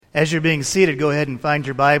As you're being seated, go ahead and find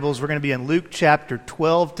your Bibles. We're going to be in Luke chapter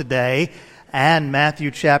 12 today and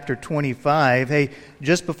Matthew chapter 25. Hey,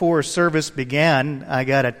 just before service began, I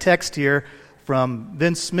got a text here from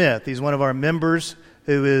Vince Smith. He's one of our members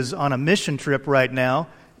who is on a mission trip right now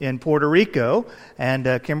in Puerto Rico,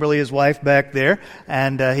 and Kimberly, his wife, back there.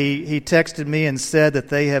 And he texted me and said that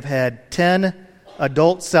they have had 10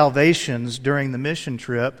 adult salvations during the mission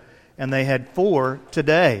trip, and they had 4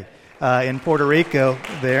 today. In Puerto Rico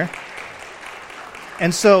there.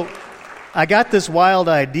 And so I got this wild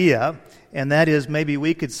idea, and that is maybe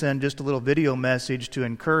we could send just a little video message to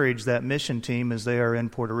encourage that mission team as they are in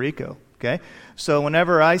Puerto Rico. Okay? So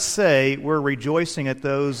whenever I say we're rejoicing at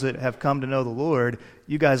those that have come to know the Lord,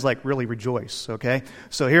 you guys really rejoice. Okay?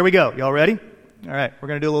 So here we go. Y'all ready? All right. We're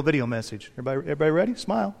going to do a little video message. Everybody ready?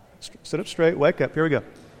 Smile. Sit up straight. Wake up. Here we go.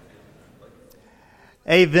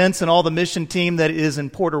 Hey, Vince and all the mission team that is in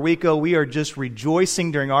Puerto Rico, we are just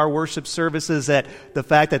rejoicing during our worship services at the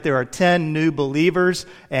fact that there are 10 new believers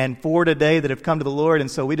and 4 today that have come to the Lord. And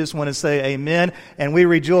so we just want to say amen, and we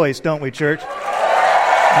rejoice, don't we, church?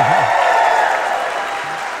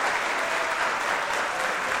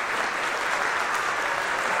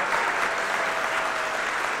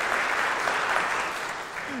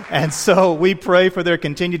 And so we pray for their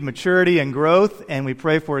continued maturity and growth, and we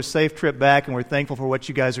pray for a safe trip back, and we're thankful for what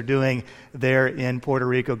you guys are doing there in Puerto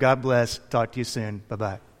Rico. God bless. Talk to you soon.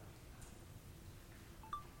 Bye-bye.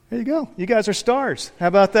 There you go. You guys are stars. How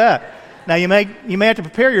about that? Now, you may have to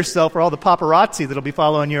prepare yourself for all the paparazzi that'll be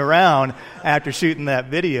following you around after shooting that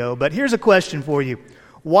video. But here's a question for you.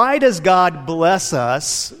 Why does God bless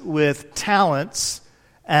us with talents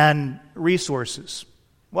and resources?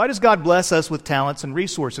 Why does God bless us with talents and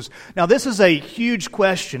resources? Now, this is a huge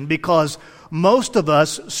question because most of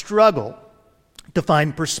us struggle to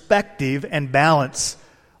find perspective and balance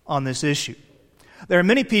on this issue. There are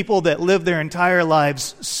many people that live their entire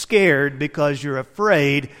lives scared because you're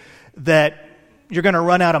afraid that you're going to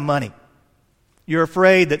run out of money. You're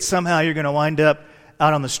afraid that somehow you're going to wind up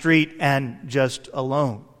out on the street and just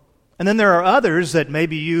alone. And then there are others that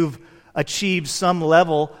maybe you've achieved some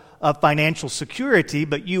level of financial security,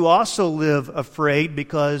 but you also live afraid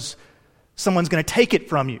because someone's going to take it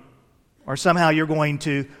from you, or somehow you're going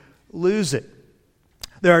to lose it.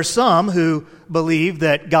 There are some who believe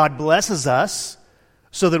that God blesses us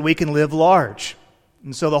so that we can live large.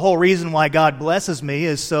 And so the whole reason why God blesses me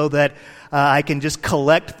is so that I can just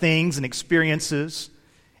collect things and experiences.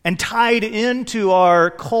 And tied into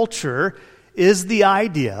our culture is the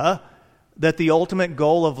idea that the ultimate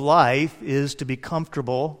goal of life is to be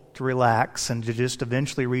comfortable, to relax, and to just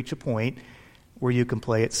eventually reach a point where you can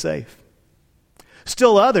play it safe.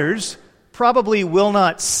 Still others probably will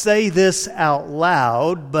not say this out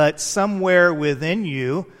loud, but somewhere within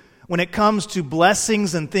you, when it comes to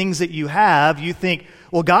blessings and things that you have, you think,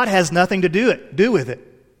 well, God has nothing to do with it.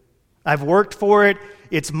 I've worked for it.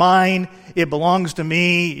 It's mine. It belongs to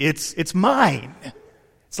me. It's mine.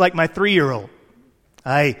 It's like my 3-year-old.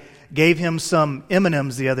 I gave him some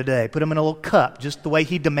M&Ms the other day, put him in a little cup, just the way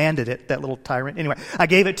he demanded it, that little tyrant. Anyway, I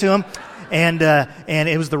gave it to him, and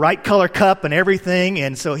it was the right color cup and everything,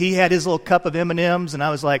 and so he had his little cup of M&Ms, and I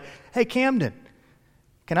was like, hey, Camden,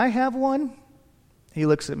 can I have one? He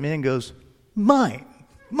looks at me and goes, mine,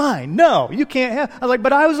 no, you can't have. I was like,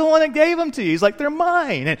 but I was the one that gave them to you. He's like, they're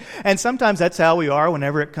mine. And sometimes that's how we are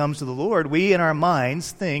whenever it comes to the Lord. We, in our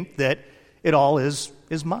minds, think that it all is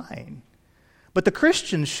mine. But the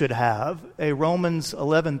Christians should have a Romans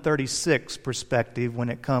 11:36 perspective when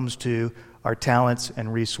it comes to our talents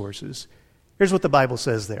and resources. Here's what the Bible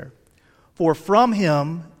says there. For from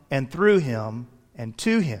him and through him and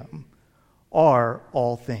to him are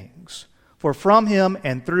all things. For from him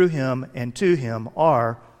and through him and to him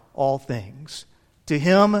are all things. To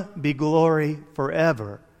him be glory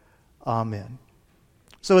forever. Amen.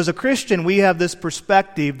 So as a Christian, we have this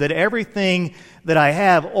perspective that everything that I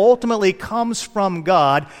have ultimately comes from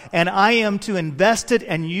God, and I am to invest it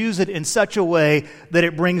and use it in such a way that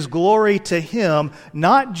it brings glory to Him,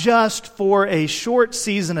 not just for a short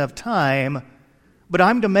season of time, but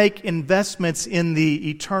I'm to make investments in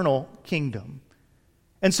the eternal kingdom.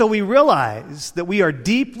 And so we realize that we are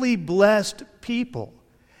deeply blessed people,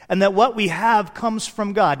 and that what we have comes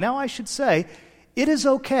from God. Now, I should say, it is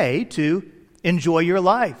okay to enjoy your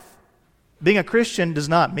life. Being a Christian does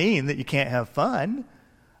not mean that you can't have fun.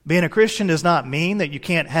 Being a Christian does not mean that you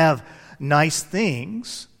can't have nice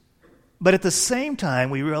things. But at the same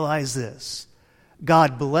time, we realize this.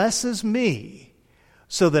 God blesses me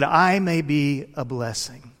so that I may be a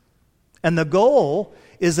blessing. And the goal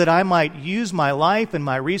is that I might use my life and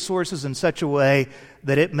my resources in such a way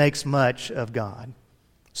that it makes much of God.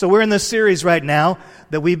 So we're in this series right now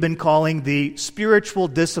that we've been calling the spiritual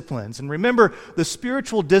disciplines. And remember, the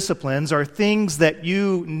spiritual disciplines are things that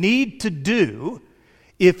you need to do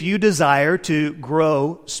if you desire to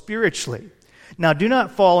grow spiritually. Now, do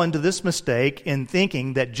not fall into this mistake in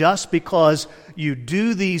thinking that just because you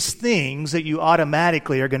do these things that you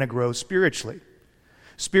automatically are going to grow spiritually.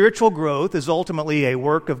 Spiritual growth is ultimately a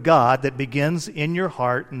work of God that begins in your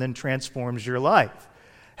heart and then transforms your life.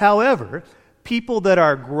 However, people that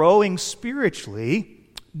are growing spiritually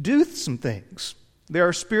do some things. There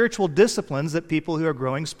are spiritual disciplines that people who are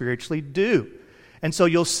growing spiritually do. And so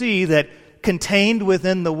you'll see that contained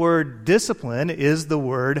within the word discipline is the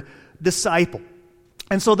word disciple.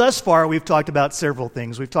 And so thus far we've talked about several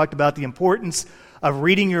things. We've talked about the importance of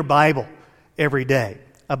reading your Bible every day,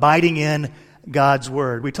 abiding in God's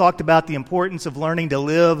Word. We talked about the importance of learning to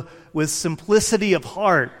live with simplicity of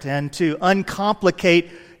heart and to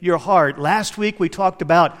uncomplicate your heart. Last week we talked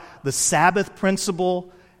about the Sabbath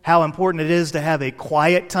principle, how important it is to have a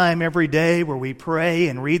quiet time every day where we pray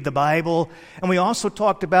and read the Bible. And we also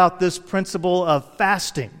talked about this principle of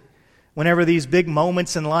fasting. Whenever these big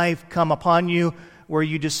moments in life come upon you where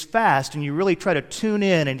you just fast and you really try to tune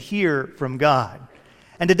in and hear from God.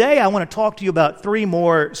 And today I want to talk to you about 3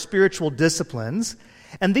 more spiritual disciplines.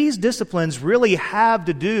 And these disciplines really have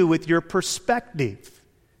to do with your perspective,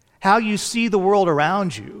 how you see the world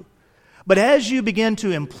around you. But as you begin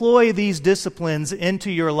to employ these disciplines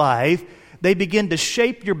into your life, they begin to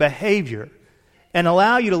shape your behavior and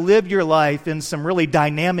allow you to live your life in some really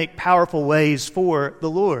dynamic, powerful ways for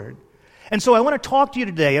the Lord. And so I want to talk to you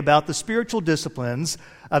today about the spiritual disciplines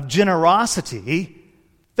of generosity,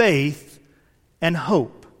 faith, and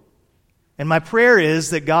hope. And my prayer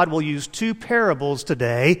is that God will use 2 parables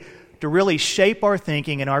today to really shape our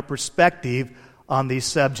thinking and our perspective on these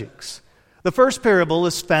subjects. The first parable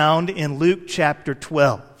is found in Luke chapter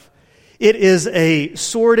 12. It is a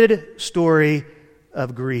sordid story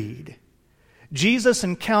of greed. Jesus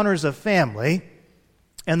encounters a family,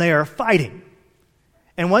 and they are fighting.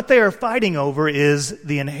 And what they are fighting over is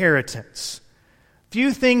the inheritance.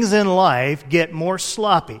 Few things in life get more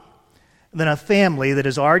sloppy than a family that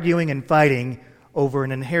is arguing and fighting over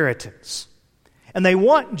an inheritance. And they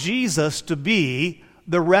want Jesus to be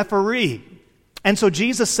the referee. And so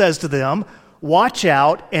Jesus says to them, "Watch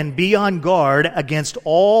out and be on guard against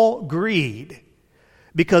all greed,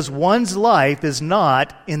 because one's life is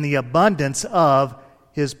not in the abundance of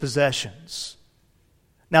his possessions."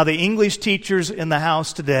 Now, the English teachers in the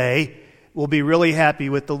house today will be really happy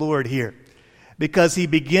with the Lord here, because he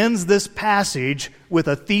begins this passage with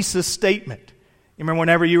a thesis statement. You remember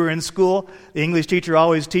whenever you were in school, the English teacher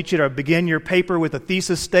always teach you to begin your paper with a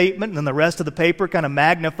thesis statement, and then the rest of the paper kind of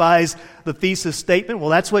magnifies the thesis statement. Well,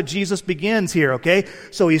 that's what Jesus begins here, okay?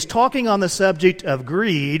 So he's talking on the subject of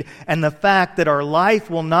greed and the fact that our life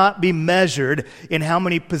will not be measured in how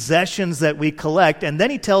many possessions that we collect. And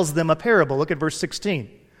then he tells them a parable. Look at verse 16.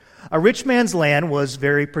 "A rich man's land was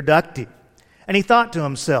very productive, and he thought to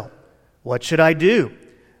himself, 'What should I do,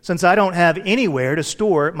 since I don't have anywhere to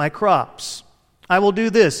store my crops? I will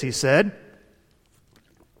do this,' he said.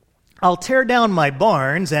 'I'll tear down my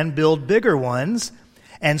barns and build bigger ones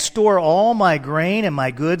and store all my grain and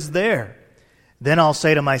my goods there. Then I'll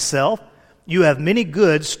say to myself, you have many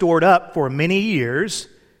goods stored up for many years.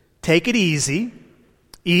 Take it easy,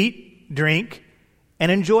 eat, drink,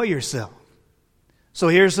 and enjoy yourself.'" So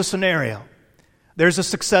here's the scenario. There's a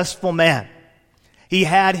successful man. He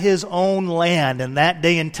had his own land, and that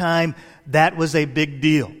day and time, that was a big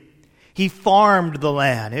deal. He farmed the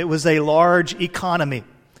land. It was a large economy.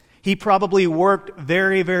 He probably worked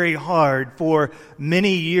very, very hard for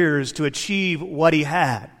many years to achieve what he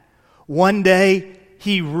had. One day,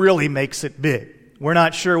 he really makes it big. We're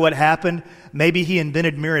not sure what happened. Maybe he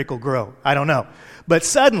invented Miracle-Gro. I don't know. But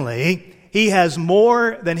suddenly, he has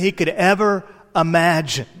more than he could ever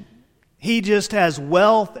imagine. He just has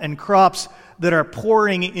wealth and crops that are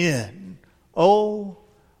pouring in. Oh,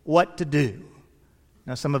 what to do?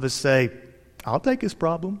 Now, some of us say, "I'll take his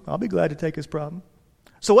problem. I'll be glad to take his problem."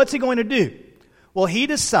 So what's he going to do? Well, he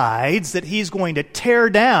decides that he's going to tear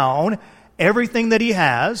down everything that he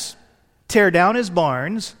has, tear down his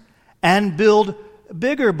barns, and build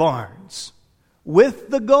bigger barns, with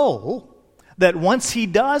the goal that once he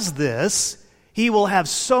does this, he will have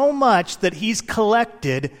so much that he's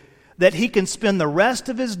collected that he can spend the rest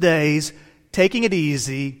of his days taking it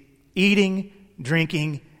easy, eating,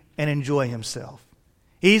 drinking, and enjoy himself.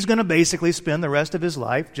 He's going to basically spend the rest of his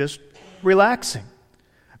life just relaxing.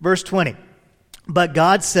 Verse 20, "But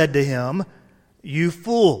God said to him, 'You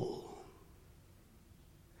fool,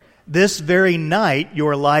 this very night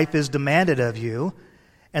your life is demanded of you,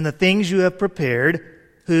 And the things you have prepared,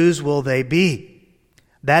 whose will they be?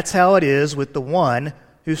 That's how it is with the one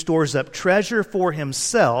who stores up treasure for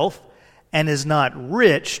himself and is not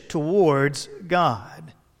rich towards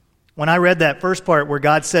God. When I read that first part where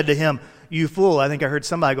God said to him, "You fool," I think I heard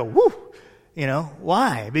somebody go, "Whoo!"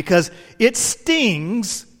 Why? Because it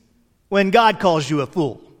stings when God calls you a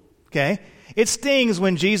fool, okay? It stings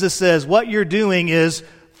when Jesus says what you're doing is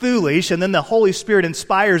foolish, and then the Holy Spirit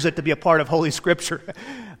inspires it to be a part of Holy Scripture.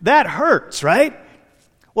 That hurts, right?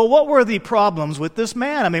 Well, what were the problems with this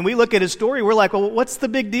man? I mean, we look at his story, we're like, well, what's the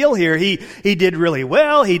big deal here? He did really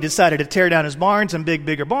well. He decided to tear down his barns and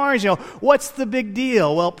bigger barns. What's the big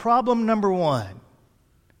deal? Well, problem number one,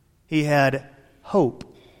 he had hope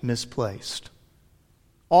misplaced.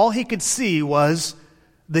 All he could see was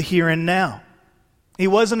the here and now. He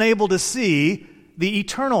wasn't able to see the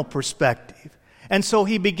eternal perspective. And so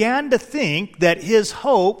he began to think that his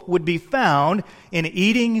hope would be found in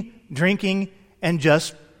eating, drinking, and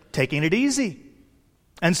just taking it easy.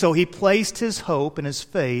 And so he placed his hope and his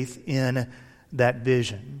faith in that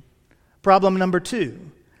vision. Problem number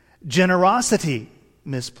two, generosity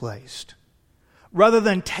misplaced. Rather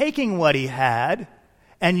than taking what he had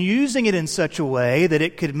and using it in such a way that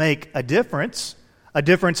it could make a difference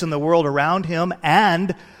in the world around him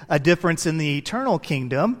and a difference in the eternal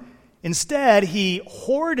kingdom, instead he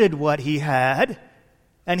hoarded what he had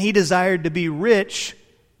and he desired to be rich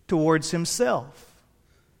towards himself.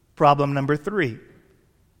 Problem number three,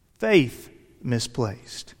 faith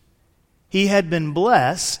misplaced. He had been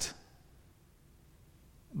blessed,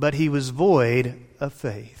 but he was void of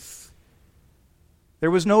faith.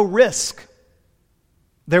 There was no risk.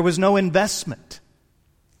 There was no investment.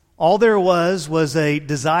 All there was a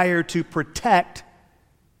desire to protect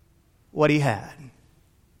what he had.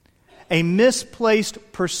 A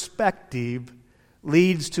misplaced perspective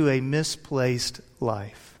leads to a misplaced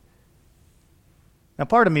life. Now,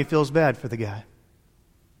 part of me feels bad for the guy.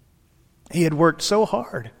 He had worked so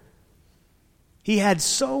hard. He had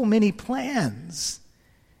so many plans.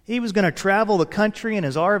 He was going to travel the country in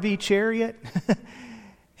his RV chariot.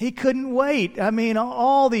 He couldn't wait. I mean,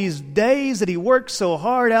 all these days that he worked so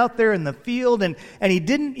hard out there in the field, and he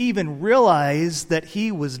didn't even realize that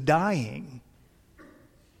he was dying.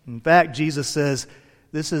 In fact, Jesus says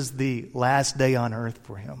this is the last day on earth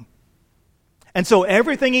for him. And so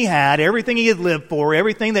everything he had, everything he had lived for,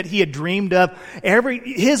 everything that he had dreamed of,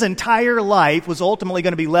 his entire life was ultimately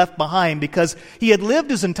going to be left behind because he had lived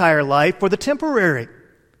his entire life for the temporary.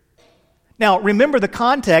 Now, remember the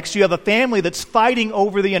context. You have a family that's fighting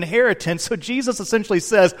over the inheritance. So Jesus essentially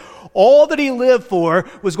says all that he lived for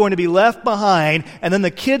was going to be left behind, and then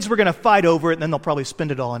the kids were going to fight over it, and then they'll probably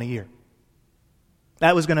spend it all in a year.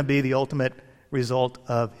 That was going to be the ultimate result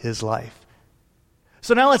of his life.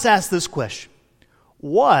 So now let's ask this question.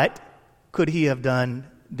 What could he have done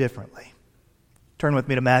differently? Turn with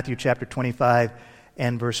me to Matthew chapter 25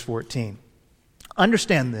 and verse 14.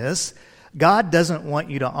 Understand this. God doesn't want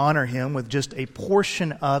you to honor him with just a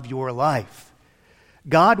portion of your life.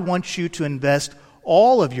 God wants you to invest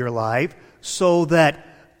all of your life so that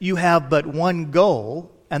you have but one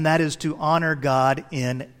goal, and that is to honor God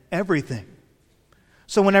in everything.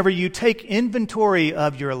 So whenever you take inventory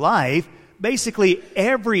of your life, basically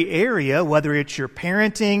every area, whether it's your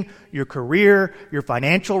parenting, your career, your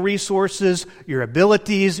financial resources, your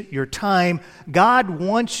abilities, your time, God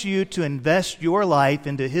wants you to invest your life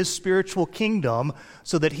into his spiritual kingdom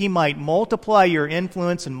so that he might multiply your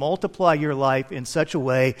influence and multiply your life in such a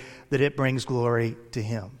way that it brings glory to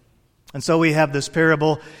him. And so we have this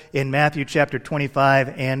parable in Matthew chapter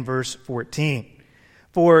 25 and verse 14.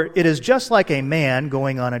 For it is just like a man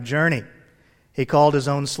going on a journey. He called his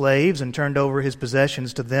own slaves and turned over his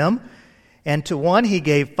possessions to them. And to one he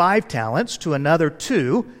gave 5 talents, to another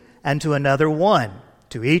 2, and to another 1,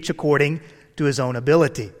 to each according to his own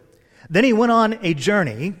ability. Then he went on a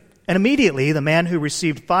journey, and immediately the man who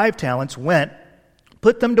received 5 talents went,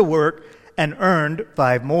 put them to work, and earned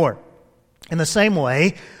 5 more. In the same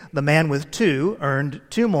way, the man with 2 earned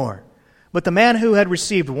 2 more. But the man who had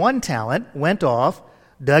received 1 talent went off,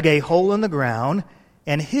 dug a hole in the ground,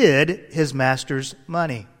 and hid his master's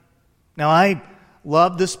money. Now, I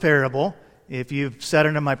love this parable. If you've sat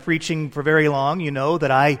under my preaching for very long, you know that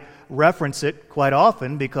I reference it quite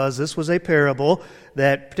often because this was a parable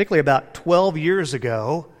that, particularly about 12 years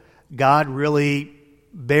ago, God really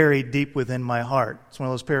buried deep within my heart. It's one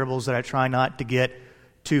of those parables that I try not to get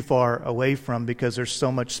too far away from because there's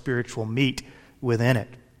so much spiritual meat within it.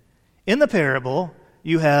 In the parable,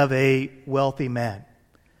 you have a wealthy man.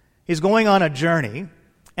 He's going on a journey,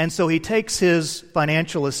 and so he takes his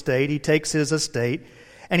financial estate, he takes his estate,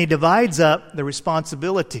 and he divides up the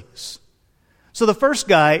responsibilities. So the first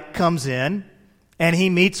guy comes in, and he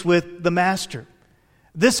meets with the master.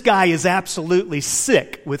 This guy is absolutely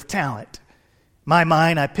sick with talent. In my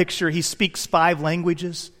mind, I picture he speaks 5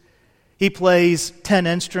 languages. He plays 10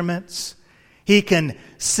 instruments. He can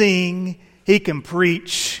sing. He can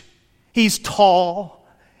preach. He's tall.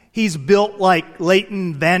 He's built like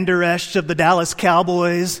Leighton Vander Esch of the Dallas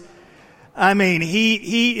Cowboys. I mean,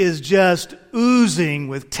 he is just oozing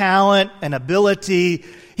with talent and ability.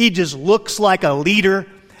 He just looks like a leader.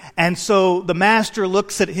 And so the master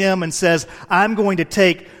looks at him and says, I'm going to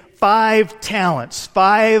take 5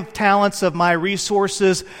 talents of my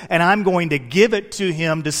resources, and I'm going to give it to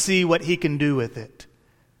him to see what he can do with it.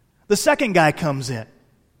 The second guy comes in.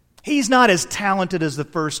 He's not as talented as the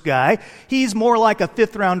first guy. He's more like a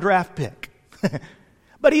 5th-round draft pick.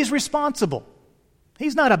 But he's responsible.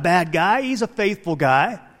 He's not a bad guy. He's a faithful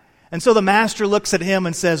guy. And so the master looks at him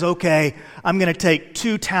and says, okay, I'm going to take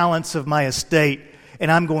 2 talents of my estate,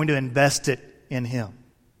 and I'm going to invest it in him.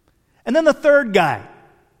 And then the third guy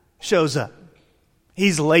shows up.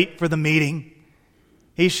 He's late for the meeting.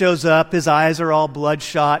 He shows up. His eyes are all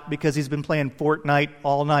bloodshot because he's been playing Fortnite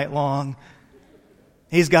all night long.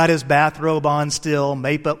 He's got his bathrobe on still,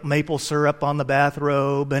 maple syrup on the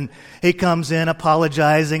bathrobe, and he comes in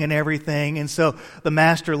apologizing and everything. And so the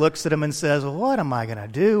master looks at him and says, well, what am I going to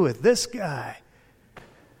do with this guy?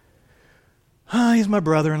 He's my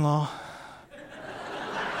brother-in-law.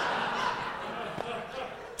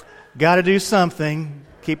 Got to do something,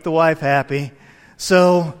 keep the wife happy.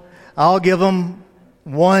 So I'll give him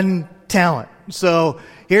 1 talent. So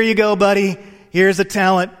here you go, buddy. Here's a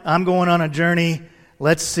talent. I'm going on a journey.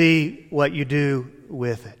 Let's see what you do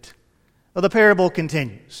with it. Well, the parable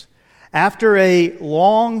continues. After a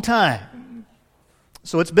long time,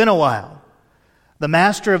 so it's been a while, the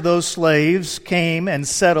master of those slaves came and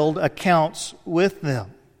settled accounts with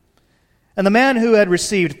them. And the man who had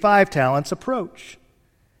received 5 talents approached.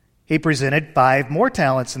 He presented 5 more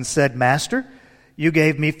talents and said, Master, you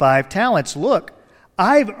gave me 5 talents. Look,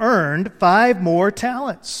 I've earned 5 more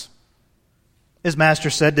talents. His master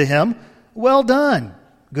said to him, well done,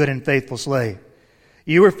 good and faithful slave.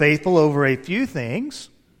 You were faithful over a few things.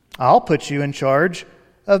 I'll put you in charge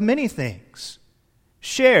of many things.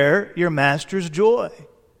 Share your master's joy.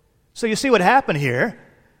 So you see what happened here.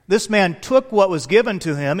 This man took what was given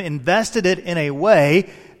to him, invested it in a way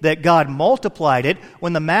that God multiplied it.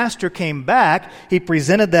 When the master came back, he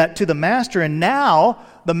presented that to the master, and now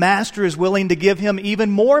the master is willing to give him even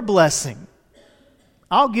more blessing.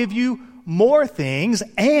 I'll give you more things,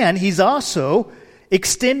 and he's also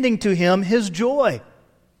extending to him his joy.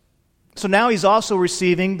 So now he's also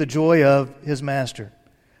receiving the joy of his master.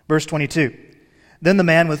 Verse 22, then the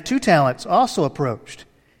man with 2 talents also approached,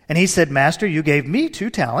 and he said, Master, you gave me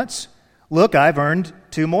 2 talents. Look, I've earned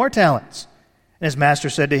 2 more talents. And his master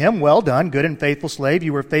said to him, well done, good and faithful slave.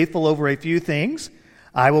 You were faithful over a few things.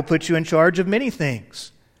 I will put you in charge of many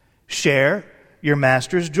things. Share your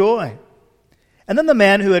master's joy. And then the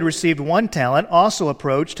man who had received 1 talent also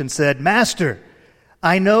approached and said, Master,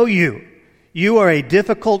 I know you. You are a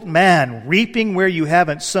difficult man, reaping where you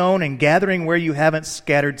haven't sown and gathering where you haven't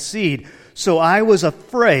scattered seed. So I was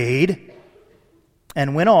afraid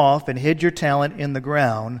and went off and hid your talent in the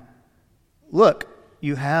ground. Look,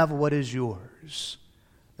 you have what is yours.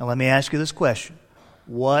 Now let me ask you this question.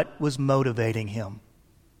 What was motivating him?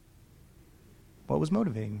 What was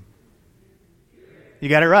motivating him? You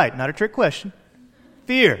got it right. Not a trick question.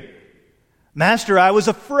 Fear. Master, I was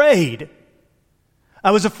afraid. I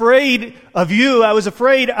was afraid of you. I was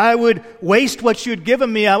afraid I would waste what you had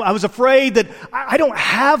given me. I was afraid that I don't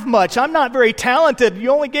have much. I'm not very talented. You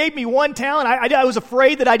only gave me 1 talent. I was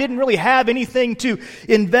afraid that I didn't really have anything to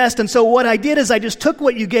invest. And so what I did is I just took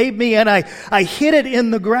what you gave me and I hid it in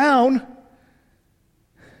the ground.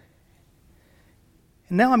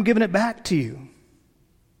 And now I'm giving it back to you.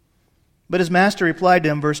 But his master replied to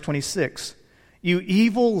him, verse 26, You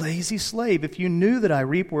evil, lazy slave, if you knew that I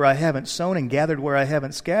reap where I haven't sown and gathered where I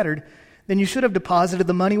haven't scattered, then you should have deposited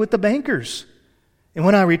the money with the bankers. And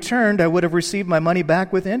when I returned, I would have received my money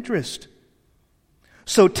back with interest.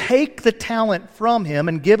 So take the talent from him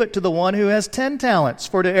and give it to the one who has 10 talents.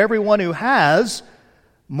 For to everyone who has,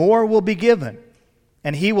 more will be given.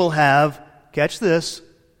 And he will have, catch this,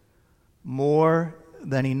 more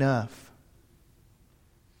than enough.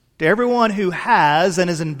 To everyone who has and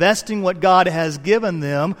is investing what God has given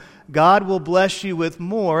them, God will bless you with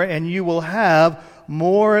more, and you will have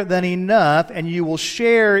more than enough, and you will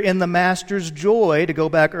share in the master's joy, to go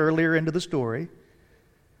back earlier into the story.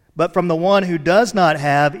 But from the one who does not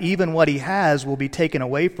have, even what he has will be taken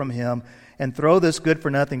away from him. and throw this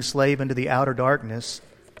good-for-nothing slave into the outer darkness,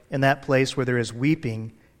 in that place where there is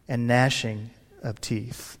weeping and gnashing of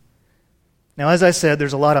teeth." Now, as I said,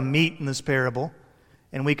 there's a lot of meat in this parable,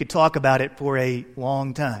 and we could talk about it for a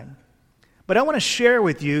long time. But I want to share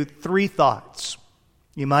with you 3 thoughts.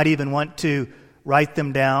 You might even want to write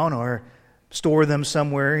them down or store them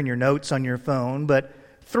somewhere in your notes on your phone, but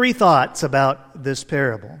 3 thoughts about this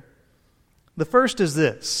parable. The first is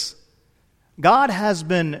this: God has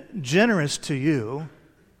been generous to you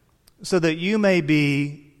so that you may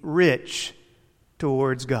be rich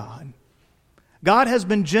towards God. God has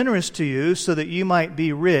been generous to you so that you might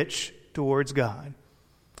be rich towards God.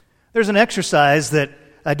 There's an exercise that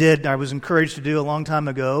I was encouraged to do a long time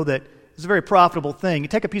ago that is a very profitable thing. You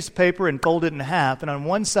take a piece of paper and fold it in half, and on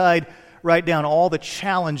one side, write down all the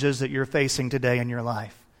challenges that you're facing today in your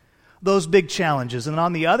life. Those big challenges. And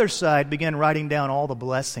on the other side, begin writing down all the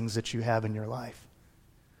blessings that you have in your life.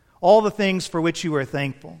 All the things for which you are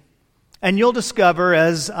thankful. And you'll discover,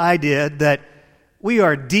 as I did, that we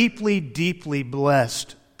are deeply, deeply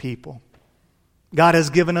blessed people. God has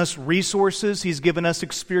given us resources. He's given us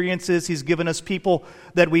experiences. He's given us people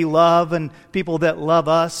that we love and people that love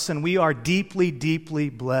us. And we are deeply, deeply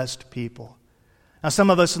blessed people. Now, some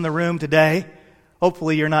of us in the room today,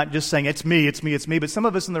 hopefully you're not just saying, it's me, but some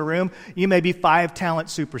of us in the room, you may be 5-talent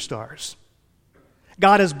superstars.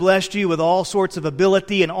 God has blessed you with all sorts of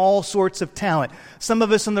ability and all sorts of talent. Some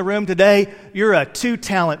of us in the room today, you're a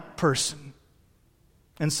 2-talent person.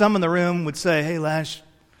 And some in the room would say, "Hey, Lash,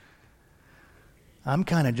 I'm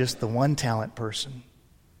kind of just the 1-talent person.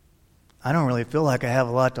 I don't really feel like I have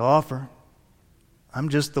a lot to offer. I'm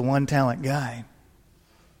just the 1-talent guy."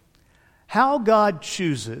 How God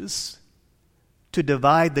chooses to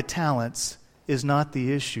divide the talents is not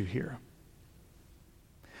the issue here.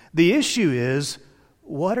 The issue is,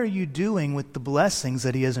 what are you doing with the blessings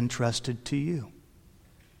that He has entrusted to you?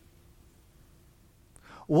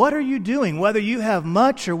 What are you doing, whether you have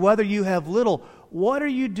much or whether you have little? What are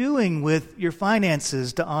you doing with your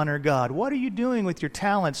finances to honor God? What are you doing with your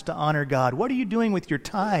talents to honor God? What are you doing with your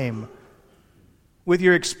time, with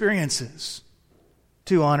your experiences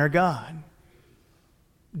to honor God?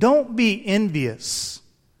 Don't be envious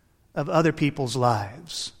of other people's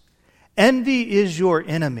lives. Envy is your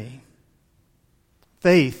enemy.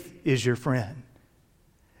 Faith is your friend.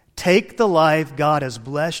 Take the life God has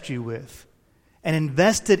blessed you with and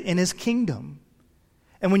invest it in His kingdom.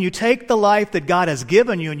 And when you take the life that God has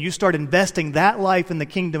given you and you start investing that life in the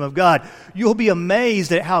kingdom of God, you'll be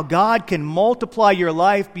amazed at how God can multiply your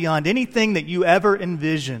life beyond anything that you ever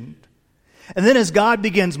envisioned. And then as God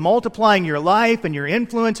begins multiplying your life and your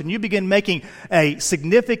influence, and you begin making a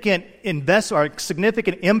significant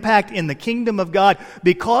significant impact in the kingdom of God,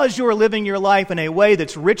 because you're living your life in a way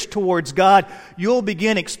that's rich towards God, you'll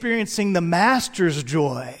begin experiencing the Master's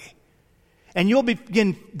joy. And you'll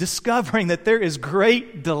begin discovering that there is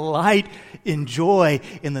great delight and joy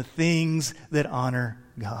in the things that honor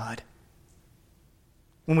God.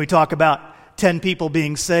 When we talk about 10 people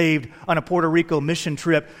being saved on a Puerto Rico mission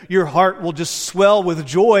trip, your heart will just swell with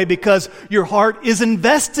joy because your heart is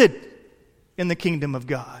invested in the kingdom of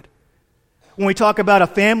God. When we talk about a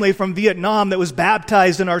family from Vietnam that was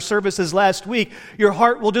baptized in our services last week, your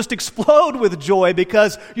heart will just explode with joy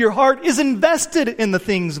because your heart is invested in the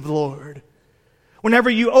things of the Lord.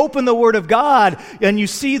 Whenever you open the Word of God and you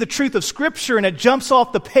see the truth of Scripture and it jumps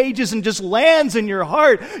off the pages and just lands in your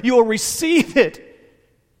heart, you will receive it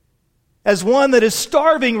as one that is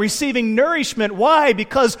starving, receiving nourishment. Why?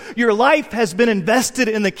 Because your life has been invested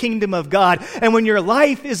in the kingdom of God. And when your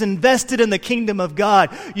life is invested in the kingdom of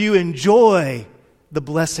God, you enjoy the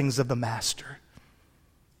blessings of the Master.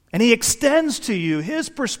 And He extends to you His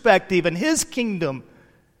perspective and His kingdom.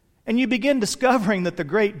 And you begin discovering that the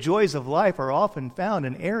great joys of life are often found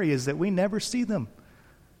in areas that we never see them.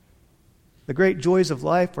 The great joys of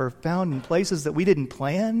life are found in places that we didn't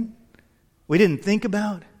plan, we didn't think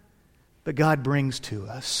about, but God brings to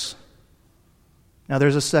us. Now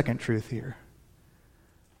there's a second truth here.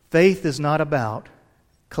 Faith is not about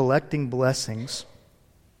collecting blessings,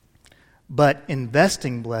 but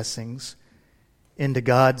investing blessings into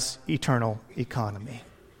God's eternal economy.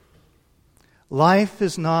 Life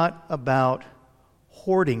is not about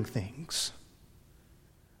hoarding things.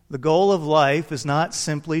 The goal of life is not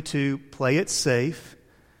simply to play it safe,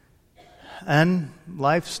 and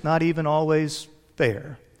life's not even always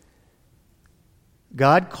fair.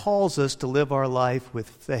 God calls us to live our life with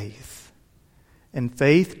faith, and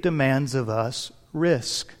faith demands of us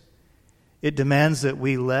risk. It demands that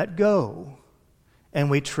we let go and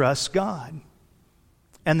we trust God.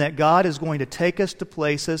 and that God is going to take us to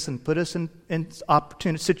places and put us in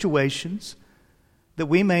opportune situations that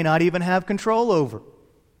we may not even have control over.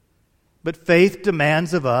 But faith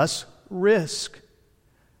demands of us risk.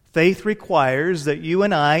 Faith requires that you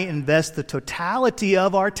and I invest the totality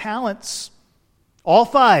of our talents, all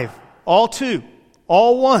 5, all 2,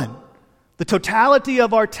 all 1, the totality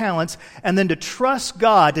of our talents, and then to trust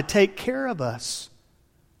God to take care of us,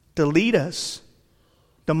 to lead us,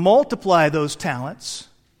 to multiply those talents,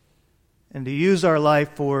 and to use our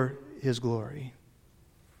life for His glory.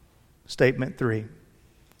 Statement 3.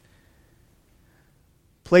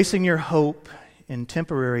 Placing your hope in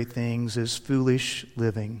temporary things is foolish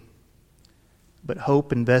living, but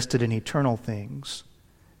hope invested in eternal things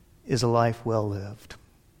is a life well lived.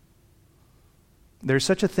 There's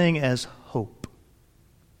such a thing as hope.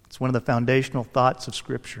 It's one of the foundational thoughts of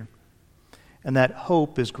Scripture. And that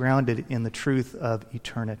hope is grounded in the truth of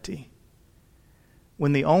eternity.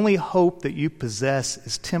 When the only hope that you possess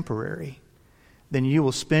is temporary, then you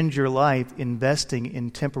will spend your life investing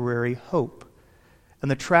in temporary hope. And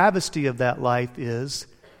the travesty of that life is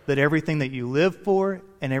that everything that you live for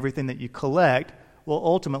and everything that you collect will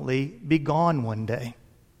ultimately be gone one day.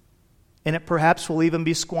 And it perhaps will even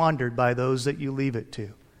be squandered by those that you leave it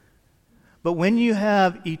to. But when you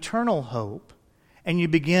have eternal hope and you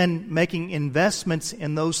begin making investments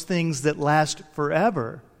in those things that last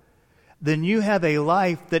forever, then you have a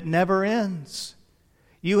life that never ends.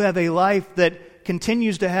 You have a life that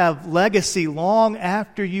continues to have legacy long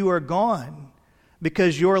after you are gone,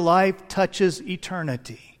 because your life touches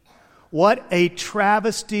eternity. What a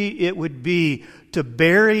travesty it would be to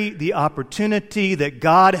bury the opportunity that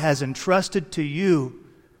God has entrusted to you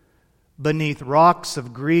beneath rocks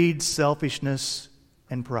of greed, selfishness,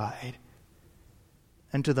 and pride.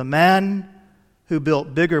 And to the man who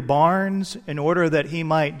built bigger barns in order that he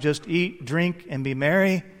might just eat, drink, and be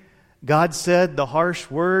merry, God said the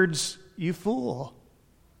harsh words, "You fool."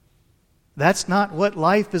 That's not what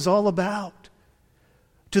life is all about.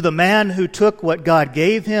 To the man who took what God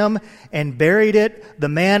gave him and buried it, the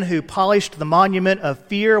man who polished the monument of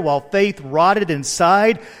fear while faith rotted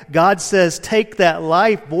inside, God says, take that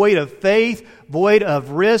life void of faith, void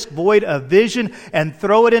of risk, void of vision, and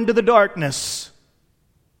throw it into the darkness.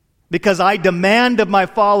 Because I demand of my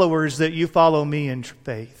followers that you follow me in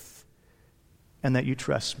faith and that you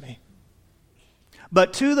trust me.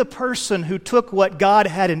 But to the person who took what God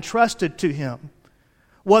had entrusted to him,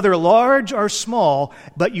 whether large or small,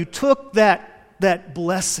 but you took that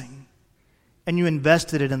blessing and you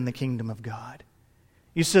invested it in the kingdom of God.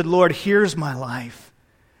 You said, Lord, here's my life.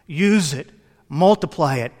 Use it.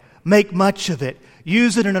 Multiply it. Make much of it.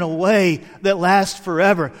 Use it in a way that lasts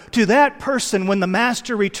forever. To that person, when the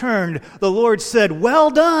master returned, the Lord said,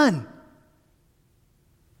 well done.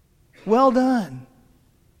 Well done.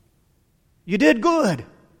 You did good.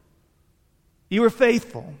 You were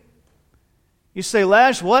faithful. You say,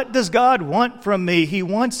 Lash, what does God want from me? He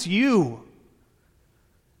wants you.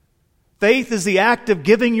 Faith is the act of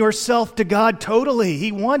giving yourself to God totally.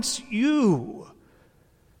 He wants you.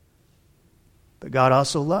 But God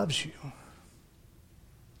also loves you.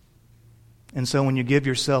 And so when you give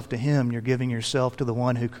yourself to Him, you're giving yourself to the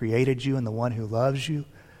one who created you and the one who loves you,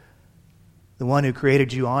 the one who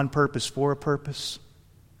created you on purpose for a purpose.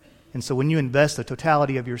 And so when you invest the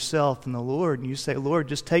totality of yourself in the Lord and you say, Lord,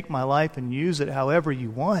 just take my life and use it however you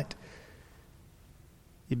want,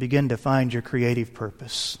 you begin to find your creative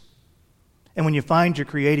purpose. And when you find your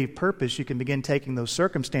creative purpose, you can begin taking those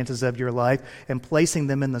circumstances of your life and placing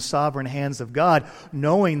them in the sovereign hands of God,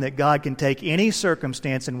 knowing that God can take any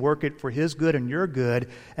circumstance and work it for His good and your good,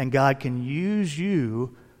 and God can use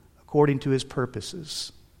you according to His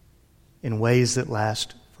purposes in ways that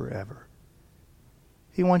last forever.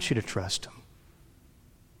 He wants you to trust Him.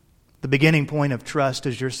 The beginning point of trust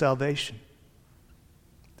is your salvation.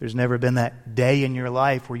 There's never been that day in your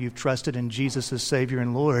life where you've trusted in Jesus as Savior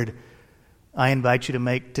and Lord. I invite you to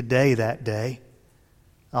make today that day.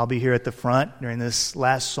 I'll be here at the front during this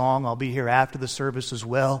last song. I'll be here after the service as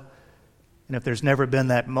well. And if there's never been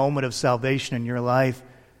that moment of salvation in your life,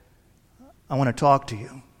 I want to talk to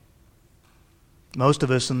you. Most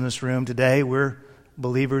of us in this room today, we're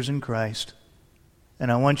believers in Christ.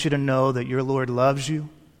 And I want you to know that your Lord loves you,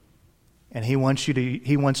 and He wants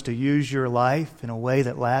to use your life in a way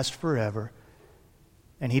that lasts forever.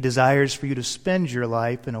 And He desires for you to spend your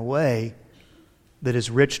life in a way that is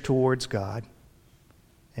rich towards God.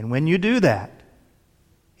 And when you do that,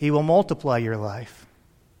 He will multiply your life,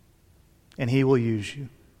 and He will use you.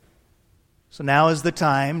 So now is the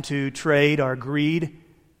time to trade our greed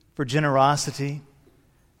for generosity,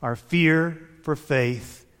 our fear for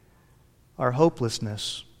faith, our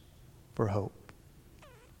hopelessness for hope.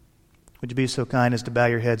 Would you be so kind as to bow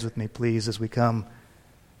your heads with me, please, as we come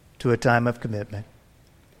to a time of commitment?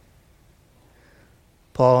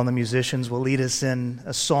 Paul and the musicians will lead us in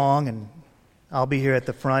a song, and I'll be here at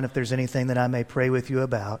the front if there's anything that I may pray with you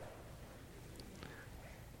about.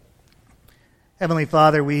 Heavenly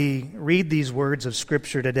Father, we read these words of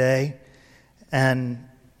Scripture today, and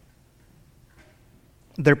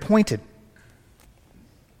they're pointed.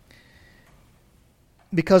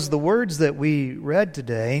 Because the words that we read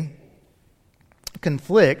today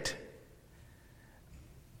conflict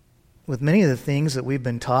with many of the things that we've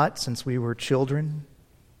been taught since we were children,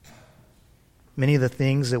 many of the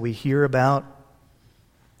things that we hear about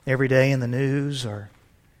every day in the news or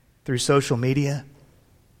through social media,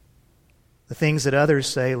 the things that others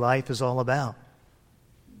say life is all about.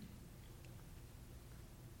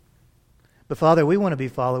 But Father, we want to be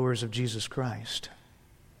followers of Jesus Christ.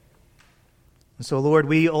 And so, Lord,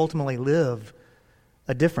 we ultimately live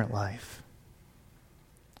a different life.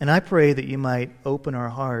 And I pray that you might open our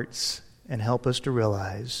hearts and help us to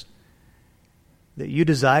realize that you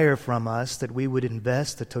desire from us that we would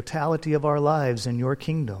invest the totality of our lives in your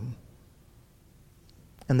kingdom.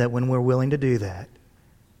 And that when we're willing to do that,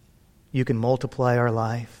 you can multiply our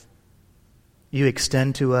life. You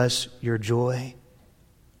extend to us your joy.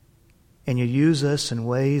 And you use us in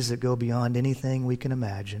ways that go beyond anything we can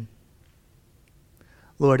imagine.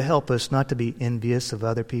 Lord, help us not to be envious of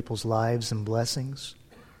other people's lives and blessings.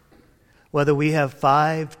 Whether we have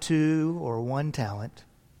 5, 2, or 1 talent,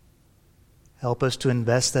 help us to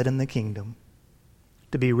invest that in the kingdom,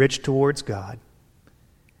 to be rich towards God.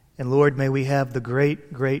 And Lord, may we have the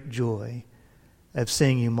great, great joy of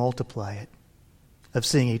seeing you multiply it, of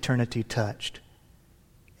seeing eternity touched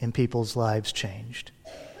and people's lives changed.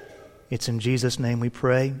 It's in Jesus' name we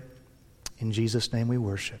pray. In Jesus' name we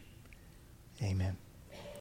worship. Amen.